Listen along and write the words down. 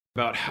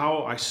About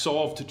how I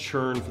solved to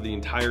churn for the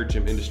entire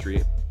gym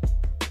industry.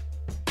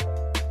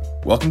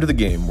 Welcome to The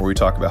Game, where we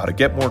talk about how to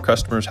get more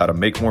customers, how to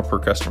make more per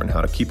customer, and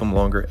how to keep them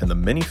longer, and the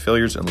many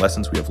failures and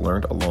lessons we have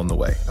learned along the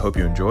way. I hope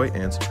you enjoy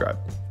and subscribe.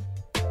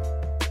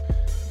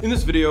 In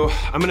this video,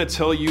 I'm going to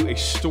tell you a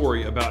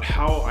story about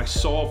how I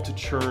solved to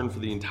churn for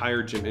the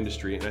entire gym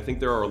industry, and I think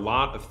there are a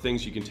lot of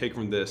things you can take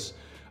from this,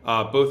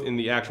 both in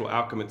the actual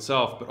outcome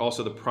itself, but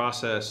also the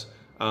process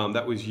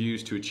that was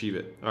used to achieve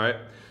it. All right,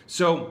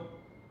 so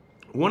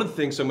one of the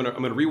things, so I'm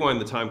going to rewind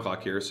the time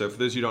clock here. So for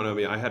those of you who don't know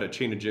me, I had a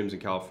chain of gyms in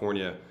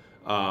California.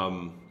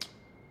 I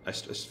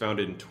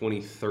founded in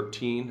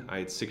 2013. I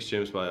had 6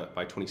 gyms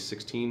by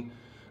 2016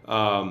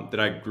 that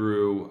I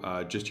grew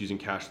just using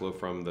cash flow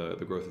from the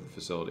growth of the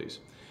facilities.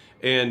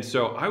 And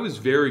so I was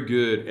very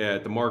good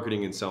at the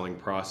marketing and selling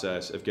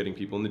process of getting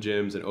people in the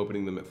gyms and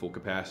opening them at full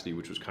capacity,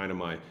 which was kind of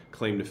my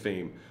claim to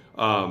fame.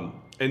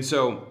 And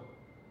so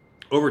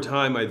over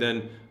time, I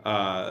then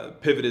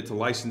pivoted to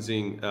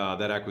licensing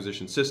that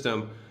acquisition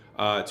system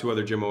to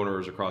other gym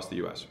owners across the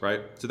U.S., right?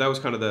 So that was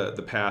kind of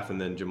the path,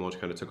 and then Gym Launch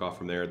kind of took off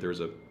from there. There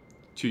was a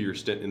 2-year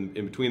stint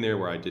in between there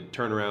where I did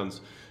turnarounds,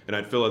 and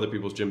I'd fill other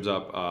people's gyms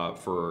up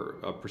for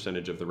a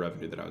percentage of the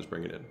revenue that I was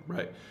bringing in,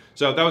 right?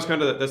 So that was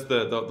kind of, that's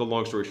the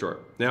long story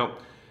short. Now,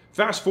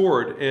 fast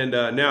forward, and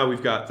now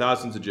we've got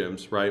thousands of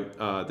gyms,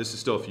 right? This is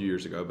still a few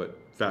years ago, but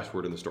fast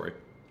forward in the story.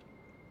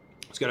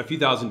 It's got a few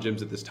thousand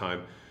gyms at this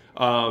time.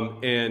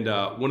 And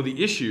one of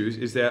the issues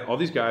is that all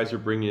these guys are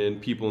bringing in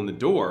people in the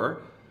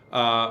door,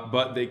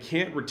 but they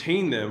can't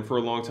retain them for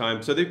a long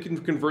time. So they can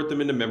convert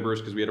them into members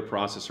because we had a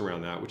process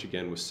around that, which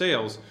again was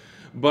sales,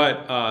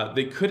 but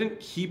they couldn't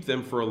keep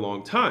them for a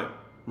long time,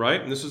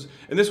 right? And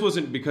this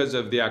wasn't because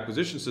of the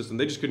acquisition system.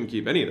 They just couldn't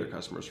keep any of their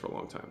customers for a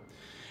long time.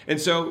 And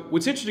so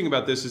what's interesting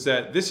about this is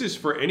that this is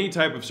for any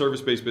type of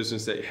service-based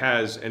business that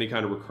has any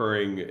kind of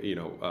recurring,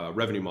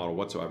 revenue model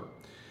whatsoever.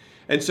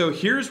 And so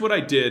here's what I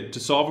did to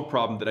solve a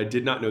problem that I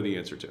did not know the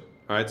answer to.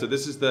 All right, so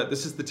this is the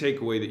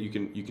takeaway that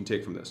you can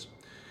take from this.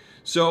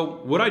 So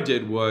what I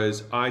did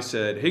was I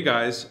said, hey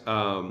guys,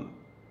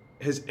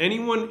 has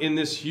anyone in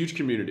this huge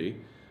community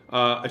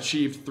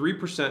achieved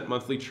 3%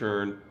 monthly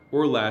churn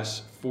or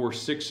less for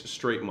 6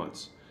 straight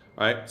months?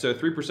 All right, so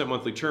 3%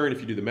 monthly churn,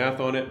 if you do the math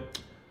on it,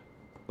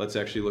 let's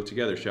actually look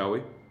together, shall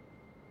we?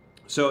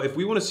 So if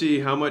we want to see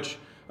how much,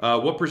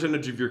 what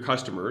percentage of your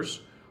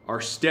customers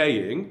are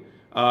staying,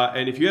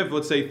 and if you have,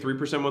 let's say,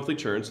 3% monthly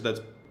churn, so that's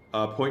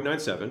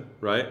 0.97,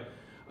 right?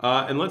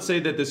 And let's say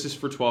that this is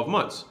for 12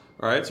 months.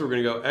 All right, so we're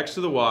going to go X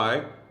to the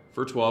Y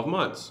for 12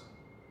 months.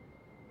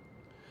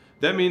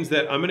 That means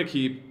that I'm going to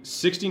keep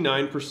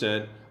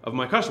 69% of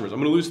my customers. I'm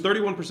going to lose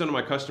 31% of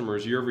my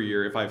customers year over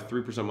year if I have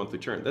 3% monthly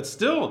churn. That's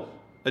still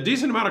a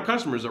decent amount of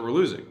customers that we're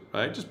losing,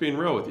 right? Just being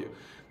real with you.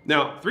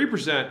 Now,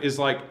 3% is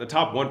like the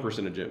top 1%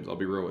 of gyms, I'll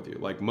be real with you.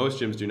 Like most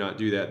gyms do not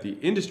do that. The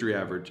industry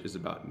average is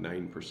about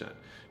 9%.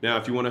 Now,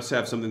 if you want us to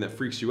have something that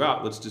freaks you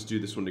out, let's just do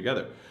this one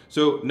together.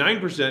 So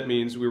 9%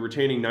 means we're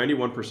retaining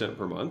 91%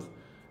 per month.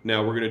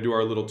 Now we're gonna do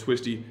our little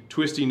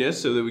twistiness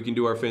so that we can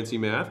do our fancy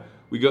math.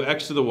 We go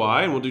X to the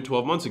Y and we'll do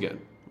 12 months again,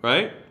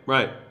 right?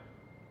 Right.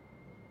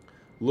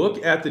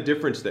 Look at the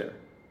difference there.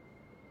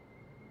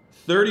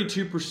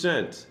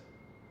 32%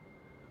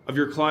 of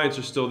your clients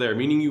are still there,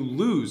 meaning you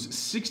lose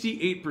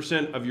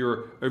 68% of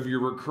your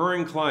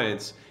recurring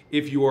clients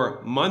if your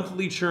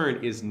monthly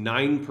churn is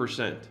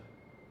 9%.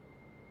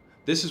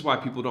 This is why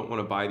people don't want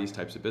to buy these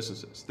types of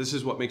businesses. This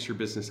is what makes your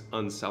business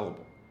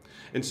unsellable.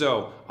 And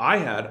so I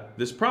had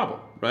this problem,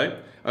 right?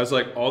 I was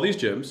like, all these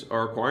gyms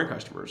are acquiring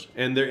customers,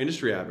 and their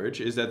industry average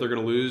is that they're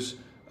going to lose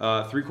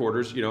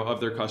 3/4, of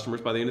their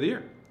customers by the end of the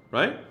year,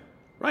 right?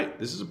 Right,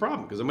 this is a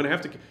problem because I'm going to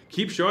have to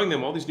keep showing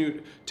them all these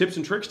new tips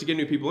and tricks to get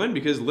new people in,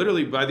 because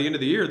literally by the end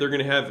of the year, they're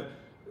going to have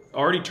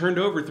already turned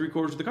over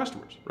 3/4 of the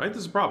customers, right? This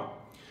is a problem.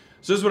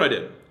 So this is what I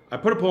did. I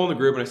put a poll in the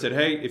group and I said,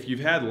 hey, if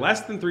you've had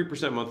less than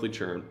 3% monthly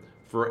churn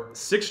for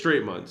 6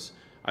 straight months,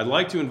 I'd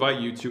like to invite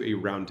you to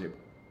a roundtable.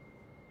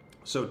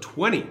 So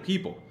 20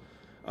 people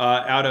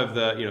out of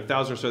the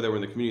 1,000 or so that were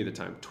in the community at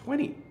the time,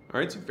 20, all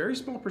right, it's a very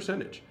small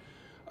percentage.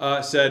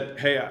 Said,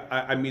 hey,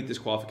 I meet this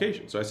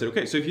qualification. So I said,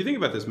 okay, so if you think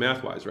about this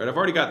math-wise, right, I've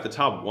already got the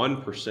top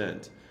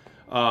 1%,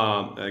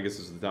 I guess this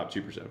is the top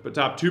 2%, but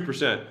top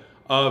 2%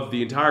 of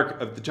the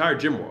entire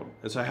gym world.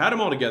 And so I had them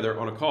all together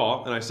on a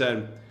call, and I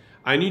said,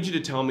 I need you to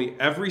tell me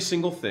every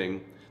single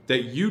thing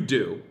that you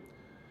do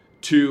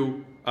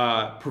to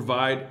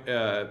provide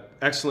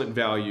excellent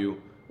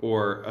value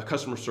or a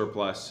customer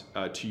surplus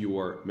to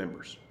your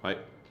members, right?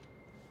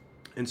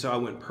 And so I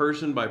went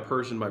person by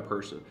person by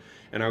person.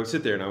 And I would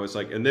sit there and I was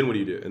like, and then what do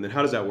you do? And then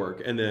how does that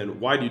work? And then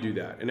why do you do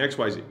that? And X,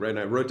 Y, Z, right? And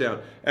I wrote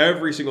down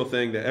every single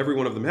thing that every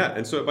one of them had.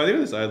 And so by the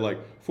end of this, I had like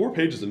 4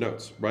 pages of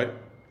notes, right?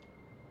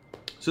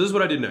 So this is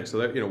what I did next. So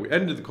that, we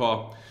ended the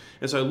call.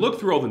 And so I looked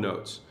through all the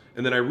notes,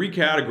 and then I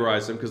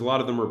recategorized them because a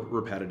lot of them were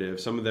repetitive.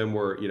 Some of them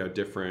were,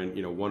 different,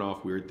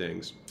 one-off weird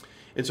things.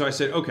 And so I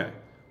said, okay,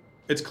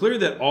 it's clear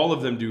that all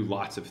of them do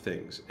lots of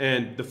things.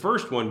 And the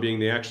first one being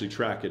they actually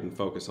track it and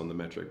focus on the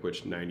metric,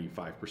 which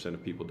 95%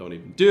 of people don't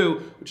even do,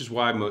 which is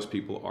why most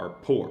people are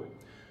poor.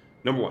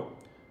 Number one.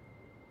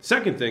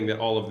 Second thing that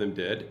all of them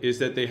did is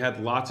that they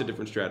had lots of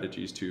different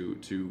strategies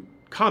to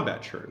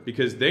combat churn,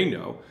 because they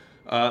know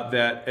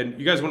that, and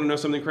you guys want to know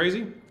something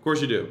crazy? Of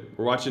course you do.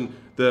 We're watching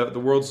the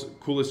world's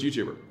coolest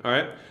YouTuber, all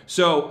right?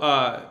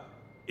 So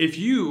if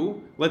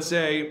you, let's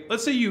say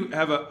you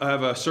have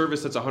a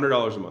service that's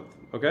 $100 a month,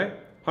 okay?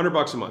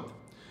 $100 a month.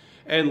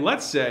 And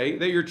let's say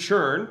that your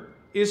churn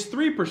is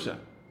 3%,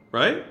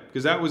 right?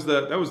 Because that was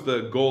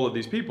the goal of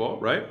these people,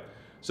 right?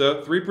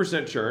 So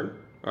 3% churn,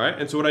 all right?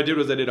 And so what I did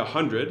was I did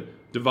 100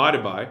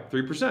 divided by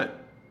 3%.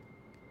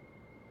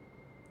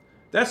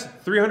 That's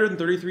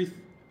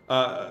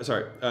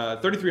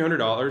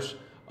 $3,300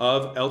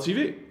 of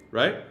LTV,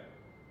 right?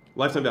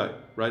 Lifetime value,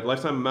 right?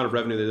 Lifetime amount of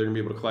revenue that they're gonna be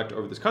able to collect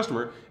over this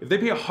customer. If they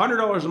pay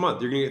 $100 a month,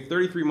 you're gonna get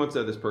 33 months out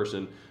of this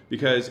person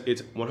because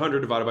it's 100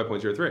 divided by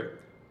 0.03.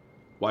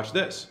 Watch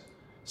this.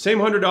 Same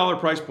 $100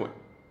 price point.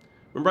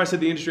 Remember I said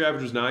the industry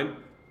average was 9?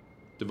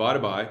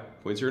 Divided by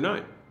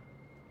 0.09.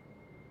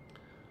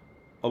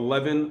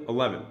 11, all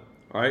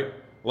right?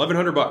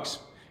 $1,100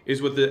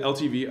 is what the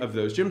LTV of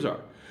those gyms are.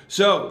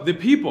 So the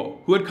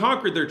people who had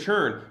conquered their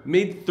churn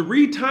made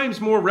 3 times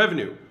more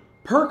revenue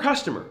per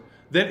customer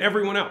than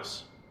everyone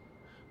else.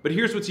 But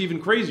here's what's even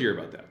crazier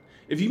about that.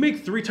 If you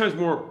make 3 times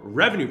more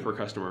revenue per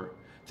customer,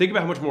 think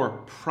about how much more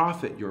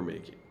profit you're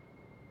making.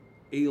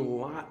 A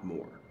lot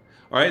more.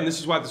 All right, and this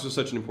is why this was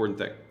such an important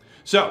thing.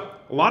 So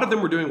a lot of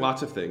them were doing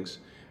lots of things.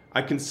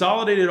 I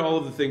consolidated all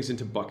of the things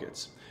into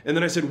buckets. And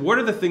then I said, what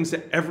are the things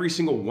that every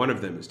single one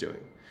of them is doing?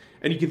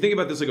 And you can think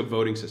about this like a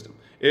voting system.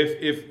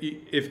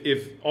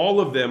 If all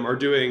of them are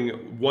doing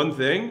one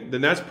thing,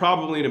 then that's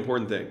probably an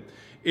important thing.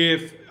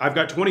 If I've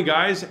got 20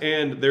 guys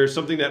and there's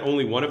something that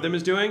only one of them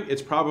is doing,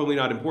 it's probably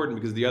not important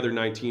because the other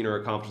 19 are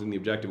accomplishing the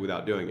objective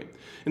without doing it.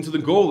 And so the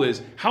goal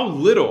is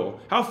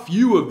how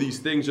few of these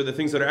things are the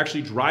things that are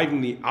actually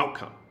driving the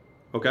outcome,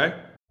 okay?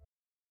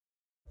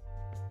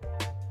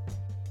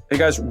 Hey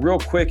guys, real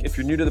quick, if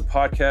you're new to the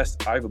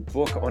podcast, I have a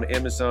book on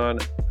Amazon.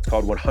 It's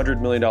called $100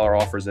 Million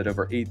Offers at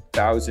over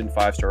 8,000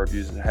 5-star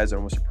reviews. It has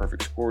almost a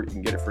perfect score. You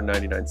can get it for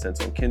 99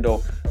 cents on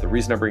Kindle. The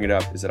reason I bring it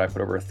up is that I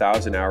put over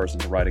 1,000 hours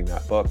into writing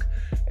that book,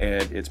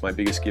 and it's my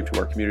biggest gift to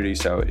our community.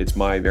 So it's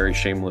my very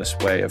shameless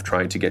way of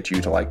trying to get you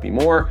to like me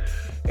more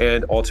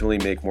and ultimately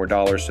make more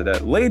dollars so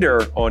that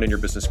later on in your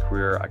business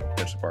career, I can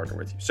potentially partner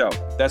with you. So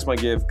that's my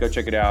give. Go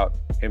check it out,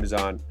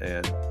 Amazon,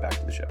 and back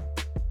to the show.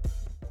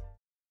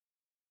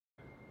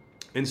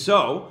 And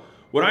so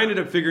what I ended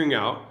up figuring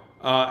out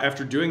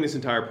after doing this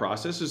entire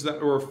process is that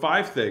there were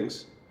 5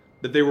 things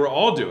that they were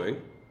all doing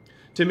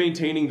to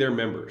maintaining their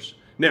members.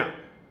 Now,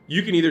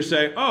 you can either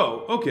say,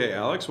 oh, okay,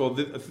 Alex, well,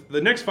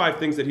 the next 5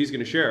 things that he's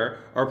going to share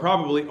are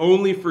probably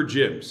only for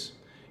gyms.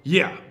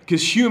 Yeah,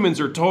 because humans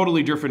are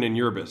totally different in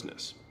your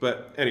business.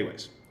 But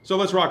anyways, so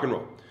let's rock and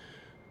roll.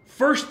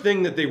 First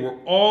thing that they were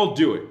all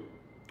doing,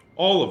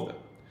 all of them,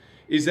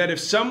 is that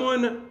if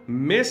someone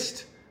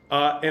missed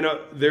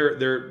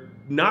they're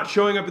not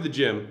showing up at the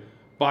gym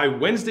by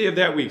Wednesday of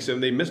that week, so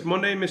they missed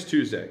Monday and missed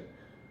Tuesday,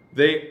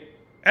 they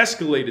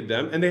escalated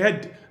them, and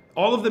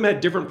all of them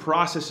had different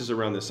processes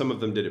around this. Some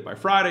of them did it by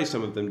Friday,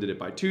 some of them did it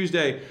by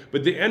Tuesday,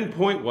 but the end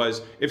point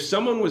was if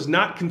someone was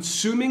not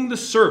consuming the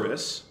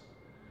service,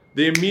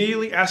 they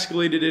immediately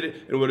escalated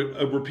it and would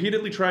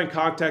repeatedly try and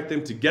contact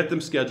them to get them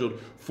scheduled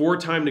for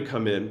time to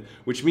come in,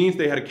 which means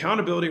they had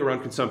accountability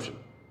around consumption.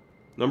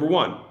 Number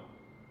 1.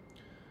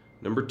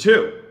 Number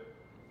 2.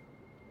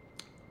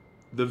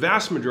 The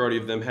vast majority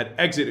of them had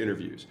exit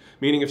interviews,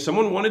 meaning if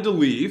someone wanted to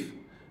leave,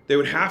 they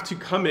would have to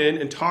come in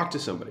and talk to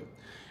somebody.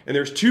 And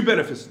there's 2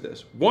 benefits to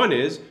this. One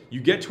is you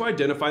get to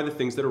identify the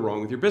things that are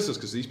wrong with your business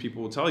because these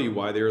people will tell you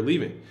why they are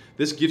leaving.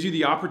 This gives you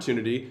the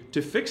opportunity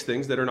to fix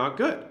things that are not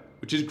good,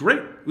 which is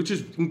great, which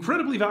is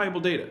incredibly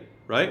valuable data,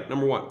 right?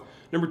 Number 1.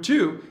 Number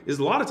 2 is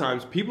a lot of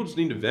times people just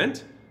need to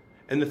vent,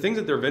 and the things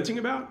that they're venting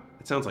about,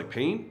 it sounds like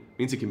pain,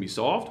 means it can be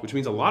solved, which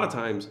means a lot of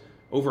times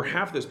over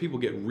half of those people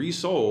get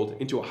resold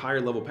into a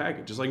higher level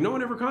package. It's like, no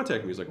one ever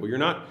contacted me. It's like, well, you're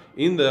not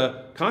in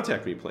the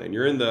contact me plan.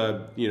 You're in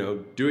the,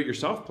 do it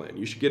yourself plan.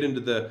 You should get into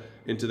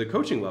the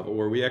coaching level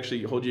where we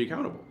actually hold you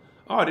accountable.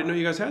 Oh, I didn't know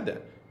you guys had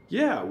that.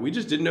 Yeah, we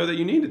just didn't know that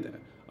you needed that.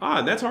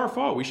 And that's our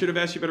fault. We should have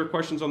asked you better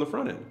questions on the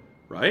front end.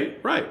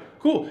 Right,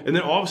 cool. And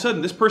then all of a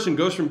sudden this person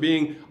goes from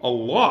being a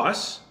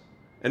loss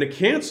and a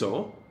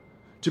cancel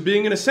to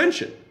being an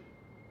ascension.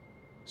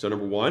 So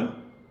number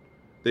 1,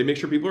 they make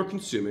sure people are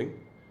consuming.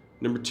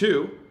 Number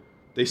 2,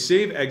 they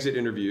save exit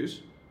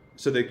interviews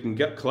so they can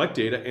collect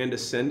data and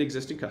ascend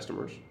existing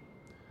customers.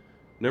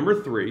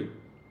 Number 3,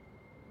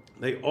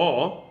 they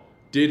all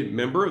did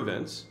member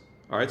events.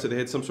 All right, so they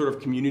had some sort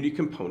of community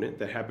component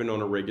that happened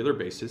on a regular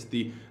basis.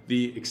 The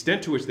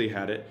extent to which they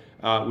had it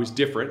was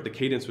different. The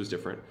cadence was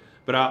different.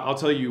 But I'll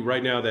tell you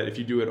right now that if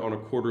you do it on a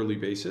quarterly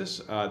basis,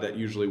 that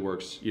usually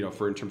works.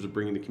 In terms of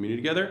bringing the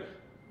community together,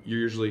 you're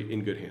usually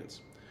in good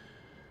hands.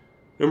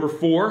 Number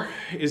 4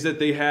 is that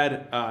they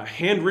had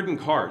handwritten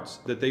cards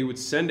that they would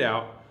send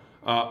out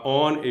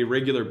on a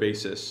regular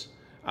basis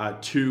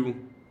to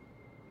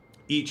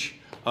each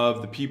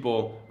of the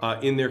people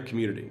in their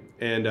community.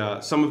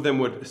 And some of them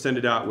would send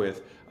it out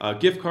with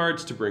gift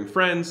cards to bring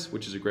friends,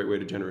 which is a great way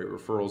to generate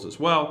referrals as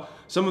well.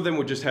 Some of them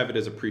would just have it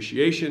as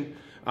appreciation.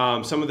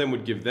 Some of them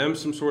would give them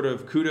some sort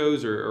of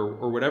kudos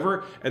or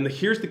whatever. And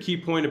here's the key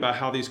point about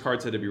how these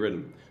cards had to be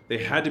written.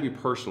 They had to be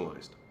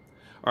personalized.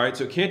 All right,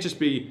 so it can't just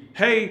be,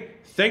 hey,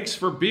 thanks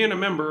for being a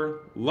member,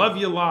 love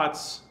you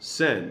lots,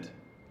 send.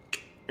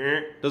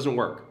 Doesn't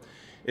work.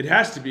 It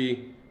has to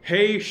be,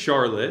 hey,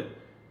 Charlotte,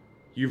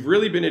 you've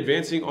really been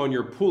advancing on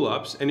your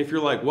pull-ups, and if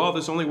you're like, well,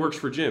 this only works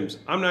for gyms,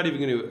 I'm not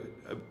even going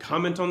to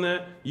comment on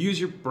that. Use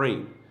your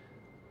brain.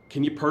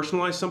 Can you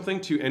personalize something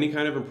to any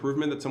kind of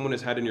improvement that someone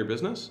has had in your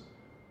business?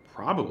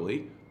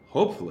 Probably,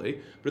 hopefully,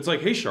 but it's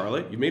like, hey,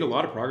 Charlotte, you've made a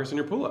lot of progress in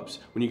your pull-ups.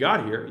 When you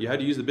got here, you had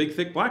to use the big,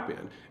 thick black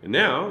band, and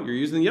now you're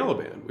using the yellow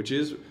band, which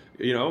is,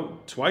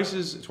 twice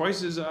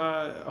as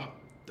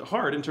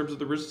hard in terms of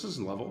the resistance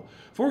level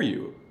for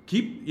you.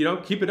 Keep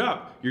it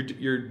up.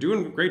 You're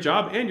doing a great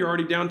job, and you're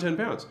already down 10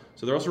 pounds.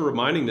 So they're also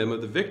reminding them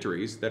of the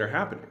victories that are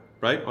happening,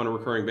 right, on a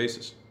recurring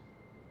basis.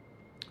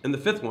 And the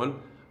 5th one,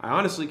 I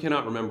honestly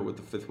cannot remember what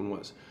the 5th one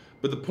was.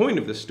 But the point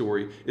of this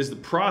story is the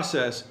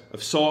process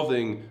of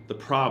solving the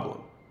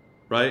problem,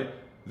 right?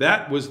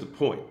 That was the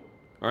point,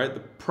 all right?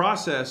 The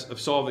process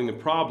of solving the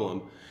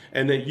problem,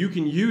 and that you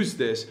can use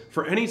this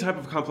for any type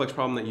of complex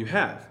problem that you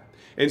have.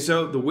 And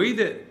so the way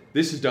that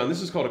this is done,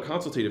 this is called a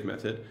consultative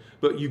method,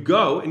 but you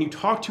go and you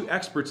talk to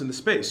experts in the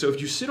space. So if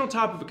you sit on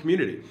top of a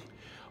community,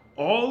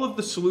 all of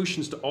the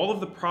solutions to all of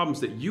the problems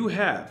that you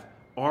have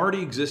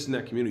already exist in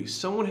that community.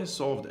 Someone has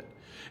solved it.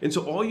 And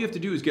so all you have to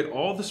do is get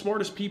all the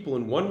smartest people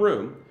in one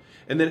room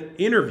and then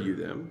interview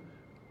them,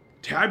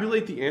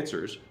 tabulate the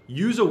answers,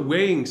 use a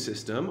weighing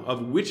system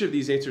of which of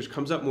these answers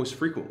comes up most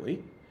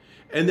frequently,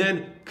 and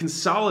then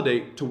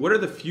consolidate to what are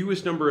the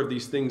fewest number of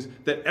these things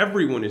that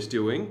everyone is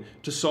doing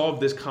to solve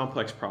this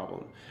complex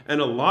problem. And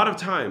a lot of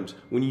times,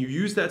 when you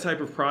use that type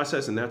of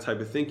process and that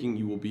type of thinking,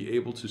 you will be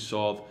able to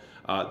solve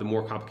the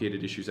more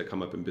complicated issues that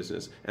come up in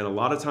business. And a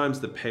lot of times,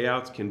 the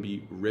payouts can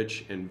be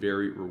rich and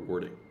very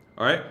rewarding.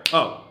 All right?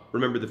 Oh,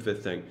 remember the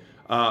 5th thing.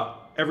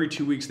 Every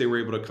 2 weeks, they were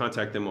able to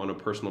contact them on a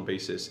personal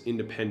basis,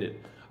 independent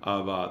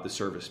of the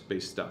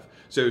service-based stuff.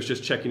 So it was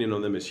just checking in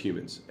on them as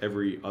humans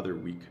every other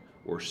week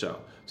or so.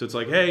 So it's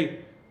like, hey,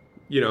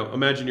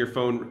 imagine your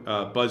phone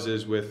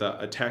buzzes with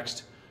a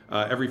text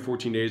every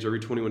 14 days or every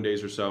 21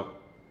 days or so.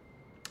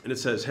 And it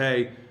says,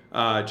 hey,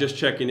 just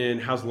checking in,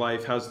 how's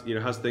life, how's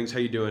things, how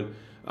you doing?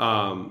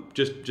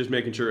 Just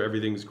making sure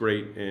everything's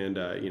great, and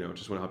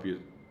just want to help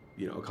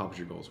you, accomplish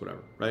your goals, whatever,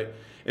 right?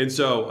 And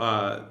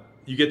so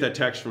you get that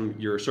text from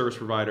your service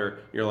provider,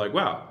 and you're like,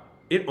 wow,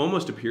 it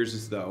almost appears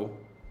as though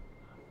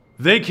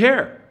they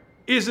care.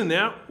 Isn't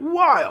that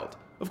wild?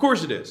 Of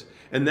course it is.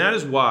 And that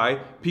is why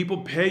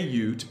people pay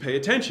you to pay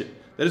attention.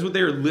 That is what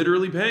they are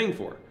literally paying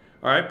for.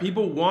 All right?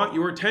 People want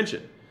your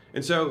attention.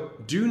 And so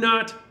do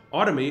not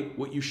automate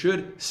what you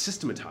should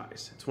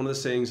systematize. It's one of the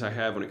sayings I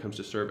have when it comes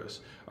to service.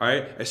 All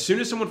right? As soon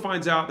as someone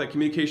finds out that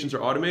communications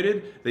are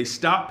automated, they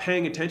stop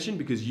paying attention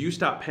because you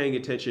stop paying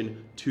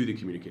attention to the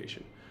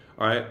communication.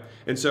 All right?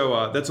 And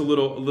so that's a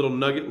little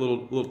nugget,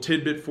 little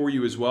tidbit for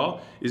you as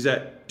well, is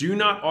that do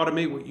not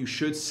automate what you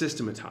should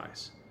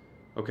systematize.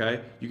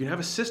 Okay? You can have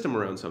a system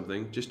around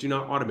something, just do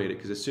not automate it,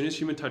 because as soon as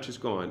human touch is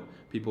gone,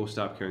 people will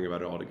stop caring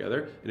about it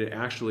altogether, and it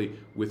actually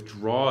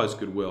withdraws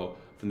goodwill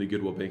from the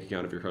goodwill bank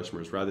account of your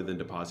customers rather than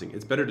depositing.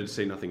 It's better to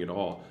say nothing at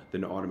all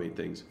than to automate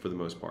things for the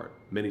most part.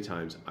 Many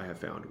times I have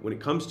found when it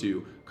comes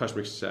to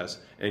customer success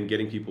and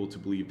getting people to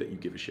believe that you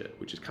give a shit,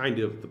 which is kind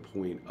of the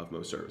point of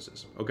most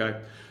services. Okay?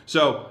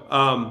 So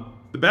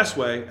the best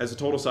way, as a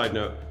total side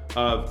note,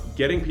 of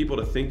getting people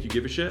to think you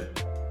give a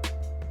shit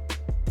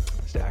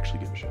is to actually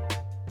give a shit.